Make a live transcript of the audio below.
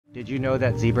Did you know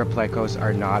that zebra plecos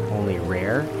are not only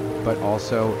rare, but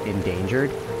also endangered?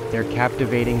 Their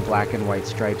captivating black and white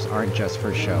stripes aren't just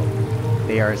for show.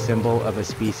 They are a symbol of a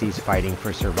species fighting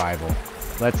for survival.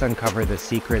 Let's uncover the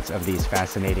secrets of these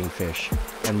fascinating fish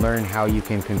and learn how you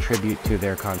can contribute to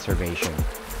their conservation.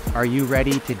 Are you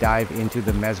ready to dive into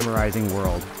the mesmerizing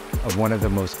world of one of the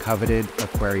most coveted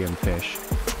aquarium fish?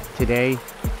 Today,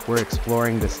 we're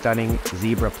exploring the stunning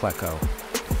Zebra Pleco.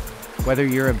 Whether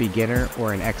you're a beginner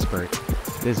or an expert,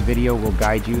 this video will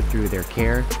guide you through their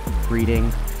care,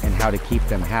 breeding, and how to keep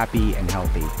them happy and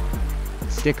healthy.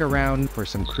 Stick around for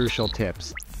some crucial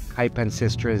tips.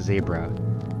 Hypancistrus zebra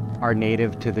are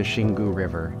native to the Xingu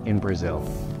River in Brazil.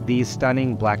 These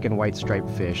stunning black and white striped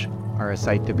fish are a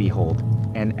sight to behold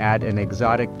and add an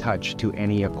exotic touch to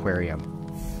any aquarium.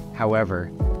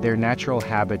 However, their natural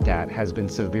habitat has been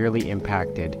severely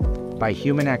impacted by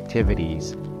human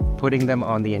activities, putting them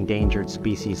on the endangered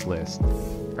species list.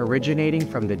 Originating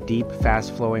from the deep,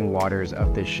 fast-flowing waters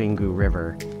of the Xingu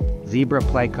River, Zebra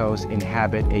Plecos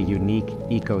inhabit a unique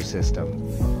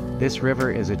ecosystem. This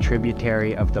river is a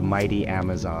tributary of the mighty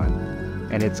Amazon,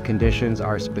 and its conditions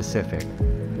are specific: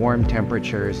 warm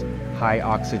temperatures, high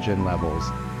oxygen levels,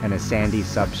 and a sandy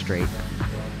substrate.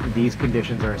 These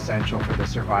conditions are essential for the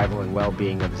survival and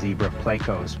well-being of Zebra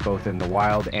Plecos, both in the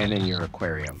wild and in your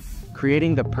aquarium.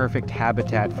 Creating the perfect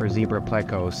habitat for Zebra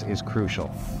Plecos is crucial.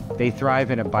 They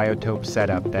thrive in a biotope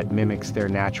setup that mimics their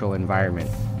natural environment.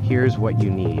 Here's what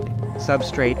you need.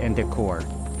 Substrate and decor.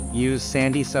 Use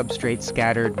sandy substrate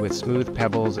scattered with smooth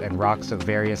pebbles and rocks of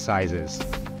various sizes.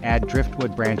 Add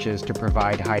driftwood branches to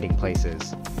provide hiding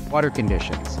places. Water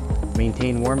conditions.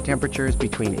 Maintain warm temperatures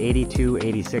between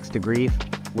 82–86 degrees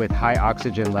with high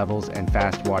oxygen levels and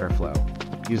fast water flow.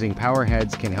 Using power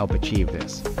heads can help achieve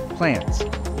this. Plants.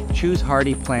 Choose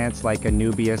hardy plants like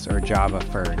Anubias or Java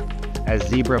fern, as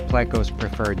Zebra Plecos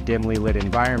prefer dimly lit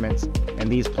environments, and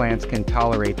these plants can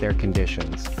tolerate their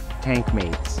conditions. Tank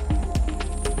mates.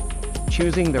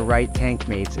 Choosing the right tank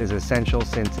mates is essential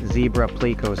since Zebra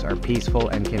Plecos are peaceful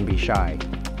and can be shy.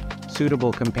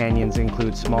 Suitable companions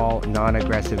include small,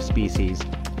 non-aggressive species,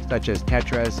 such as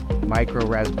tetras,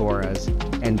 microrasboras,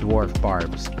 and dwarf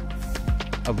barbs.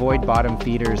 Avoid bottom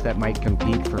feeders that might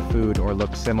compete for food or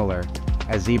look similar,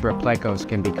 as Zebra Plecos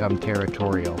can become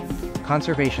territorial.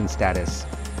 Conservation status.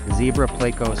 Zebra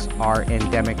Plecos are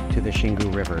endemic to the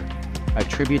Xingu River, a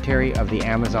tributary of the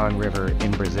Amazon River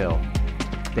in Brazil.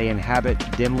 They inhabit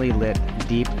dimly lit,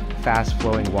 deep,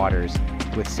 fast-flowing waters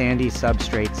with sandy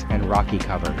substrates and rocky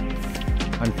cover.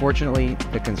 Unfortunately,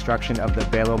 the construction of the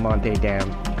Belo Monte Dam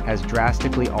has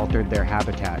drastically altered their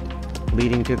habitat,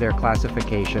 leading to their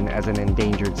classification as an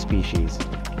endangered species.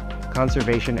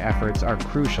 Conservation efforts are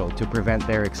crucial to prevent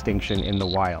their extinction in the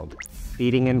wild.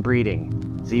 Feeding and breeding.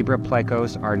 Zebra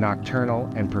Plecos are nocturnal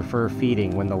and prefer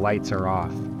feeding when the lights are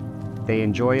off. They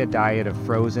enjoy a diet of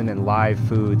frozen and live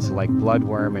foods like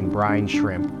bloodworm and brine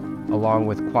shrimp, along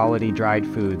with quality dried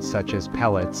foods such as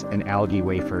pellets and algae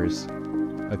wafers.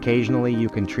 Occasionally, you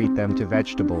can treat them to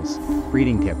vegetables.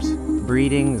 Breeding tips.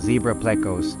 Breeding Zebra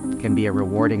Plecos can be a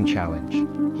rewarding challenge.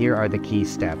 Here are the key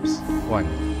steps.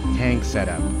 1. Tank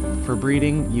setup. For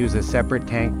breeding, use a separate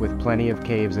tank with plenty of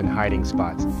caves and hiding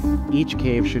spots. Each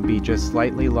cave should be just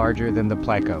slightly larger than the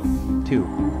pleco.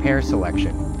 2. Pair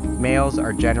selection. Males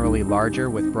are generally larger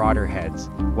with broader heads,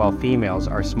 while females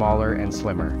are smaller and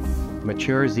slimmer.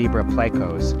 Mature Zebra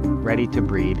Plecos, ready to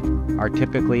breed, are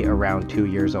typically around 2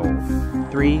 years old.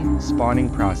 3. Spawning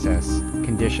process.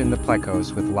 Condition the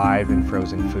plecos with live and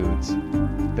frozen foods.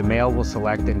 The male will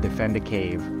select and defend a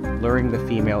cave, luring the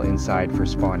female inside for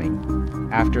spawning.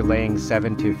 After laying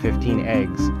 7 to 15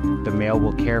 eggs, the male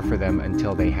will care for them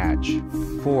until they hatch.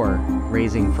 4.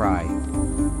 Raising fry.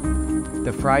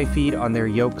 The fry feed on their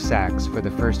yolk sacs for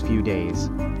the first few days.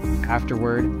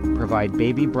 Afterward, provide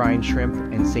baby brine shrimp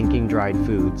and sinking dried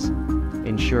foods.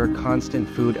 Ensure constant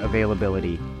food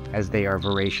availability, as they are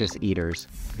voracious eaters.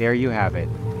 There you have it,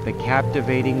 the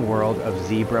captivating world of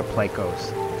Zebra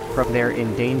Plecos. From their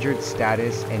endangered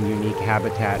status and unique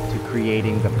habitat to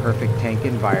creating the perfect tank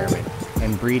environment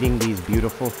and breeding these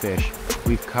beautiful fish,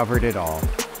 we've covered it all.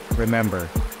 Remember,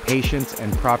 patience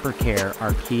and proper care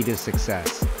are key to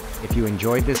success. If you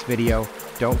enjoyed this video,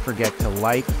 don't forget to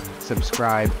like,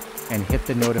 subscribe, and hit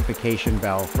the notification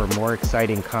bell for more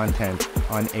exciting content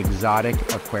on exotic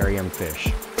aquarium fish.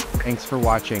 Thanks for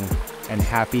watching, and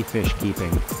happy fish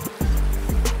keeping.